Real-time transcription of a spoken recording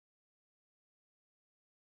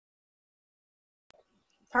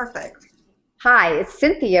Perfect. Hi, it's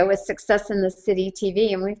Cynthia with Success in the City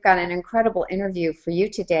TV, and we've got an incredible interview for you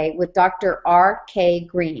today with Dr. R.K.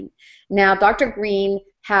 Green. Now, Dr. Green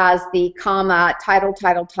has the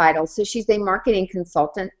title. So she's a marketing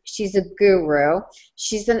consultant, she's a guru,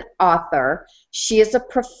 she's an author, she is a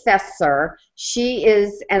professor, she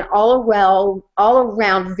is an all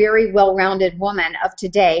around very well-rounded woman of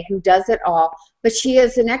today who does it all. But she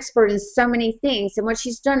is an expert in so many things, and what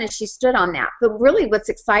she's done is she stood on that. But really what's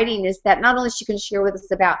exciting is that not only she can share with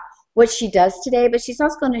us about what she does today, but she's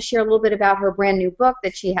also going to share a little bit about her brand new book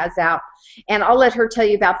that she has out, and I'll let her tell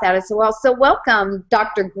you about that as well. So welcome,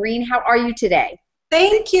 Dr. Green. How are you today?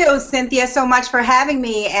 Thank you, Cynthia, so much for having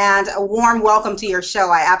me, and a warm welcome to your show.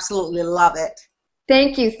 I absolutely love it.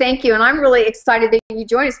 Thank you, and I'm really excited that you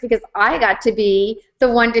joined us because I got to be the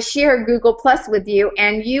one to share Google Plus with you,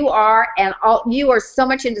 and you are so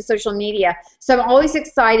much into social media. So I'm always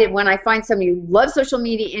excited when I find somebody who loves social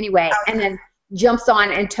media anyway, and then jumps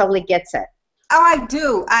on and totally gets it. Oh, I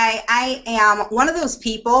do. I am one of those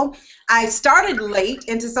people. I started late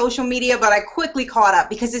into social media, but I quickly caught up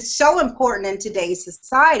because it's so important in today's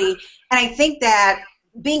society, and I think that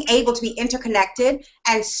being able to be interconnected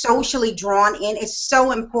and socially drawn in is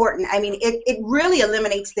so important. I mean, it really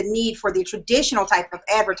eliminates the need for the traditional type of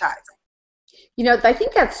advertising. You know, I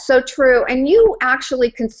think that's so true. And you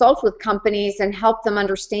actually consult with companies and help them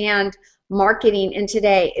understand marketing in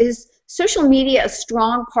today. Is social media a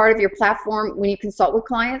strong part of your platform when you consult with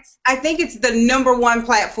clients? I think it's the #1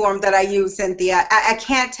 platform that I use, Cynthia. I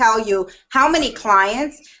can't tell you how many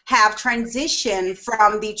clients have transitioned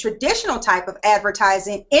from the traditional type of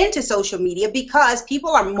advertising into social media because people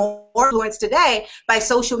are more influenced today by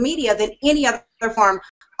social media than any other form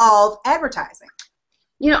of advertising.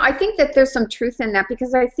 You know, I think that there's some truth in that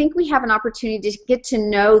because I think we have an opportunity to get to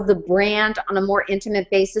know the brand on a more intimate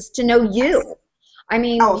basis, to know you. I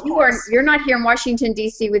mean, you're not here in Washington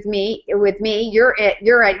D.C. with me. You're at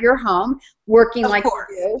your home working like you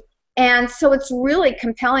do. And so it's really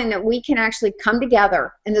compelling that we can actually come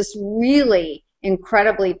together in this really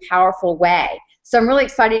incredibly powerful way. So I'm really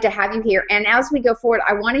excited to have you here. And as we go forward,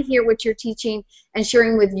 I want to hear what you're teaching and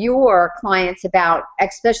sharing with your clients about,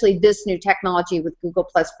 especially this new technology with Google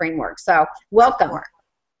Plus Framework. So welcome.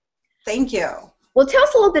 Thank you. Well, tell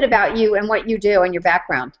us a little bit about you and what you do and your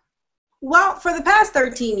background. Well, for the past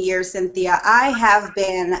 13 years, Cynthia, I have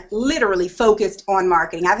been literally focused on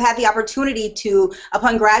marketing. I've had the opportunity to,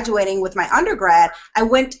 upon graduating with my undergrad, I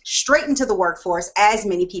went straight into the workforce, as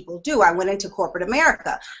many people do. I went into corporate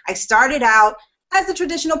America. I started out as a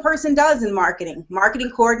traditional person does in marketing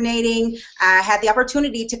coordinating. I had the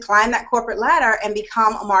opportunity to climb that corporate ladder and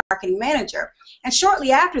become a marketing manager. And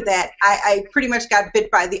shortly after that, I pretty much got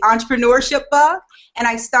bit by the entrepreneurship bug, and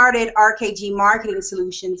I started RKG Marketing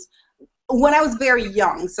Solutions when I was very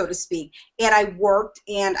young, so to speak. And I worked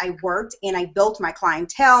and I built my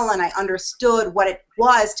clientele, and I understood what it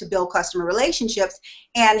was to build customer relationships.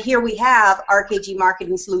 And here we have RKG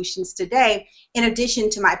Marketing Solutions today. In addition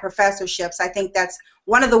to my professorships, I think that's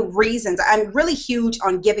one of the reasons I'm really huge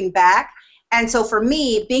on giving back. And so for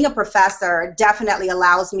me, being a professor definitely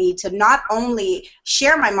allows me to not only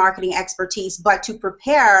share my marketing expertise, but to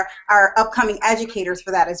prepare our upcoming educators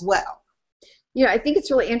for that as well. You know, I think it's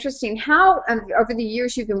really interesting how over the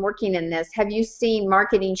years you've been working in this, have you seen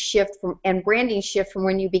marketing shift and branding shift from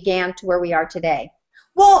when you began to where we are today?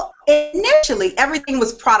 Well, initially, everything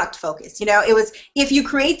was product focused. You know, it was, if you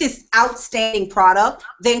create this outstanding product,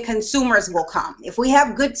 then consumers will come. If we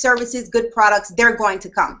have good services, good products, they're going to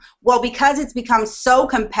come. Well, because it's become so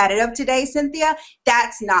competitive today, Cynthia,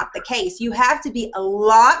 that's not the case. You have to be a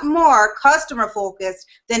lot more customer focused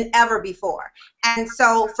than ever before. And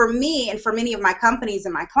so for me and for many of my companies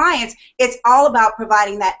and my clients, it's all about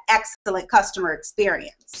providing that excellent customer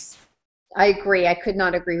experience. I agree. I could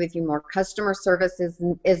not agree with you more. Customer service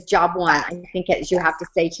is job one, I think, as you have to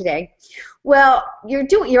say today. Well,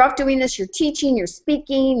 you're off doing this. You're teaching, you're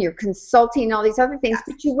speaking, you're consulting, all these other things.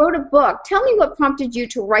 But you wrote a book. Tell me what prompted you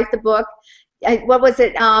to write the book. What was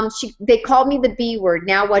it? They called me the B word.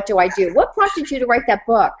 Now what do I do? What prompted you to write that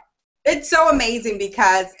book? It's so amazing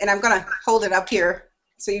because, and I'm going to hold it up here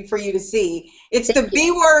for you to see. It's the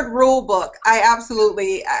B Word Rule Book. I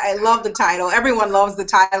love the title. Everyone loves the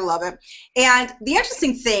title of it. And the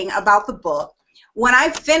interesting thing about the book, when I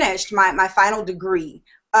finished my final degree,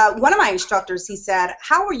 one of my instructors, he said,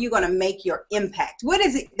 how are you going to make your impact? What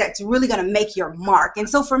is it that's really going to make your mark? And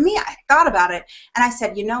so for me, I thought about it, and I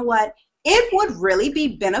said, you know what? It would really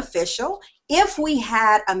be beneficial if we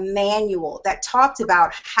had a manual that talked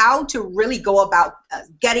about how to really go about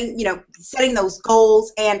setting those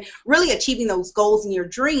goals and really achieving those goals in your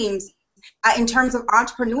dreams in terms of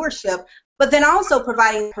entrepreneurship, but then also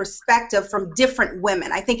providing perspective from different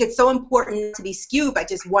women. I think it's so important to be skewed by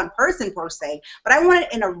just one person per se, but I wanted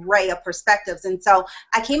an array of perspectives. And so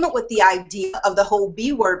I came up with the idea of the whole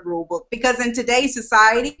B word rule book, because in today's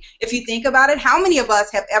society, if you think about it, how many of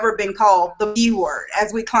us have ever been called the B word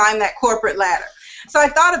as we climb that corporate ladder? So I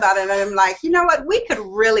thought about it, and I'm like, you know what, we could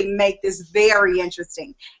really make this very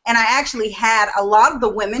interesting. And I actually had a lot of the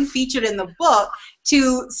women featured in the book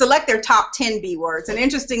to select their top 10 B words. And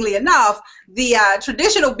interestingly enough, the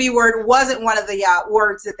traditional B word wasn't one of the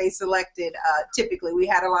words that they selected. Typically, we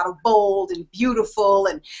had a lot of bold and beautiful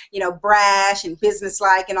and, you know, brash and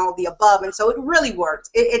businesslike and all the above. And so it really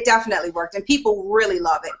worked. It definitely worked, and people really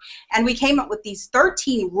love it. And we came up with these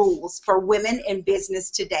 13 rules for women in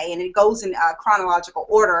business today, and it goes in chronological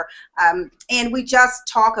order. And we just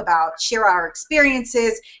talk about, share our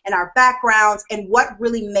experiences and our backgrounds and what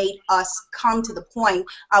really made us come to the point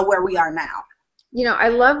where we are now. You know, I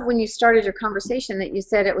love when you started your conversation that you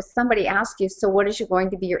said it was somebody asked you, so what is going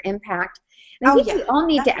to be your impact? And I think we all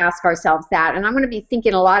need to ask ourselves that, and I'm going to be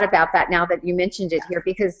thinking a lot about that now that you mentioned it here,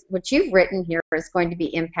 because what you've written here is going to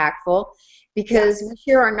be impactful, because we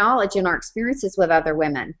share our knowledge and our experiences with other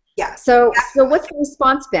women. Yeah. So what's the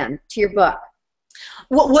response been to your book?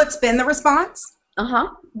 What's been the response?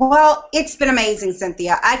 Well, it's been amazing,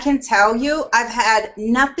 Cynthia. I can tell you I've had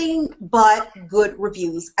nothing but good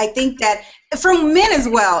reviews. I think that from men as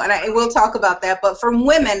well, and we'll talk about that, but from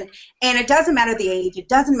women, and it doesn't matter the age, it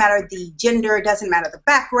doesn't matter the gender, it doesn't matter the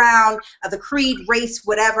background, the creed, race,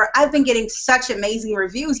 whatever. I've been getting such amazing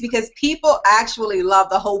reviews because people actually love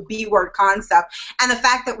the whole B word concept and the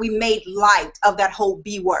fact that we made light of that whole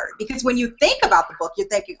B word. Because when you think about the book, you're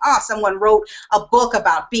thinking, oh, someone wrote a book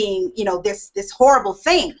about being, you know, this horrible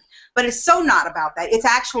thing. But it's so not about that. It's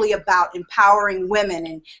actually about empowering women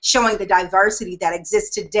and showing the diversity that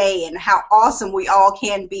exists today and how awesome we all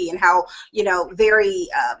can be, and how, you know, very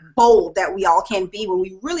bold that we all can be when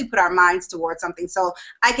we really put our minds towards something. So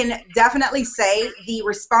I can definitely say the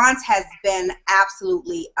response has been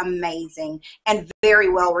absolutely amazing and very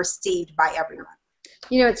well received by everyone.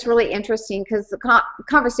 You know, it's really interesting because the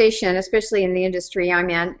conversation, especially in the industry I'm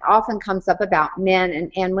in, often comes up about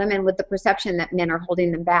men and women with the perception that men are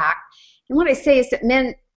holding them back. And what I say is that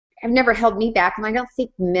men have never held me back, and I don't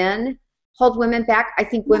think men hold women back. I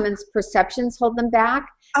think women's perceptions hold them back.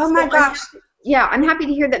 Oh my gosh. I'm happy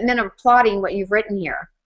to hear that men are applauding what you've written here.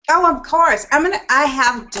 Oh, of course. I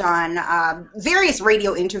have done various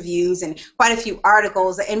radio interviews and quite a few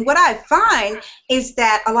articles, and what I find is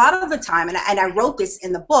that a lot of the time, and I wrote this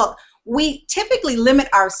in the book, we typically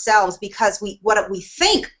limit ourselves because what we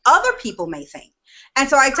think other people may think. And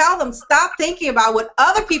so I tell them, stop thinking about what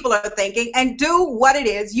other people are thinking and do what it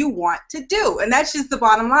is you want to do. And that's just the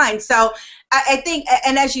bottom line. So I think,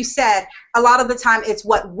 and as you said, a lot of the time it's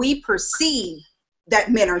what we perceive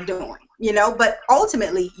that men are doing. You know, but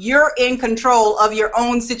ultimately you're in control of your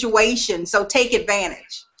own situation, so take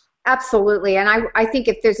advantage. Absolutely. And I think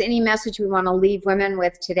if there's any message we want to leave women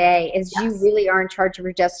with today is you really are in charge of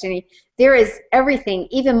your destiny. There is everything,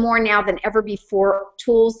 even more now than ever before,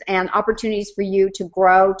 tools and opportunities for you to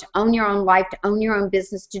grow, to own your own life, to own your own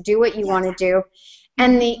business, to do what you want to do.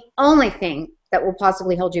 And the only thing that will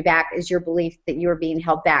possibly hold you back is your belief that you are being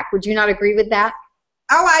held back. Would you not agree with that?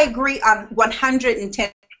 Oh, I agree on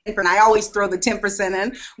 110%. And I always throw the 10%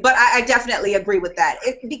 in, but I definitely agree with that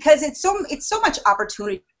because it's so much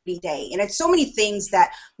opportunity day, and it's so many things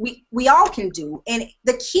that we all can do. And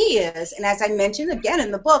the key is, and as I mentioned again in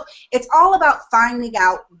the book, it's all about finding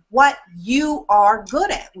out what you are good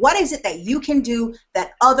at. What is it that you can do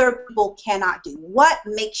that other people cannot do? What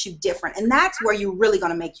makes you different? And that's where you're really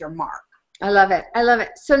going to make your mark. I love it. I love it.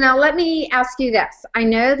 So now let me ask you this. I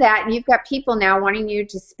know that you've got people now wanting you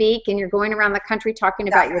to speak, and you're going around the country talking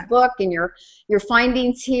about your book and your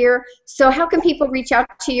findings here. So how can people reach out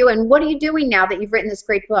to you, and what are you doing now that you've written this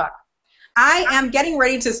great book? I am getting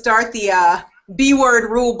ready to start the B word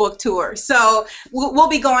rule book tour. So we'll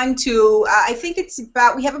be going to, I think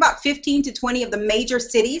we have about 15 to 20 of the major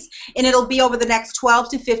cities, and it'll be over the next 12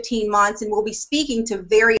 to 15 months, and we'll be speaking to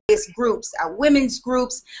various groups, women's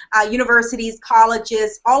groups, universities,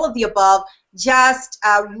 colleges, all of the above, just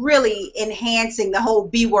really enhancing the whole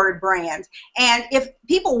B word brand. And if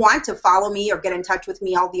people want to follow me or get in touch with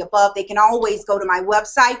me, all the above, they can always go to my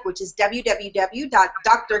website, which is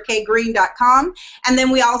www.drkgreen.com. And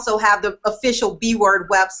then we also have the official B word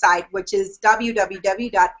website, which is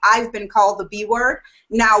www.I'veBeenCalledTheBword,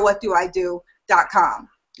 NowWhatDoIdo.com.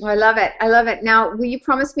 Oh, I love it. I love it. Now, will you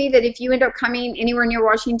promise me that if you end up coming anywhere near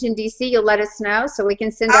Washington, D.C., you'll let us know so we can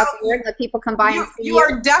send out the word and let people come by and see you? You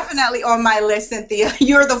are definitely on my list, Cynthia.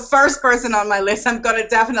 You're the first person on my list. I'm going to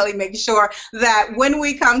definitely make sure that when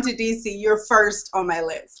we come to D.C., you're first on my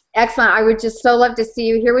list. Excellent. I would just so love to see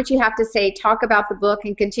you, hear what you have to say, talk about the book,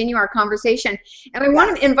 and continue our conversation. And I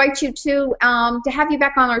want to invite you to have you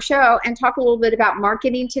back on our show and talk a little bit about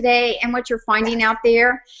marketing today and what you're finding out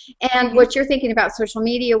there and what you're thinking about social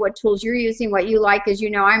media, what tools you're using, what you like. As you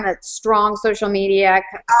know, I'm a strong social media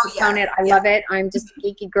component. I love it. I'm just a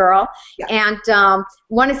geeky girl. And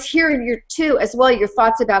want to hear your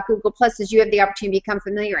thoughts about Google Plus as you have the opportunity to become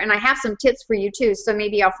familiar. And I have some tips for you too. So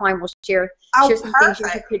maybe offline we'll share some things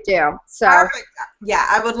you could do. So perfect. Yeah,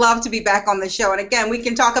 I would love to be back on the show. And again, we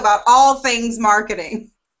can talk about all things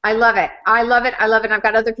marketing. I love it. I love it. I love it. I've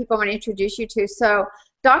got other people I want to introduce you to. So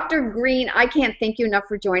Dr. Green, I can't thank you enough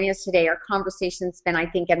for joining us today. Our conversation's been, I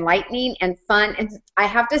think, enlightening and fun. And I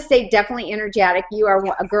have to say, definitely energetic. You are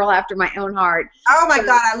a girl after my own heart. Oh, my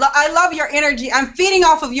God. I love your energy. I'm feeding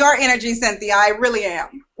off of your energy, Cynthia. I really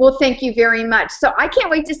am. Well, thank you very much. So I can't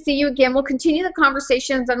wait to see you again. We'll continue the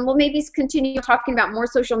conversations, and we'll maybe continue talking about more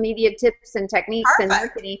social media tips and techniques and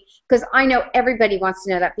marketing, because I know everybody wants to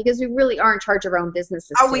know that, because we really are in charge of our own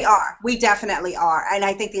businesses. Oh, we are. We definitely are. And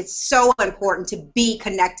I think it's so important to be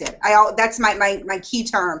connected. That's my key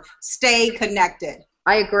term. Stay connected.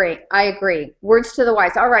 I agree. I agree. Words to the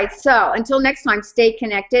wise. All right. So until next time, stay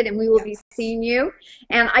connected, and we will be seeing you.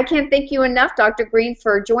 And I can't thank you enough, Dr. Green,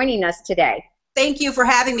 for joining us today. Thank you for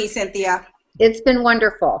having me, Cynthia. It's been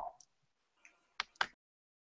wonderful.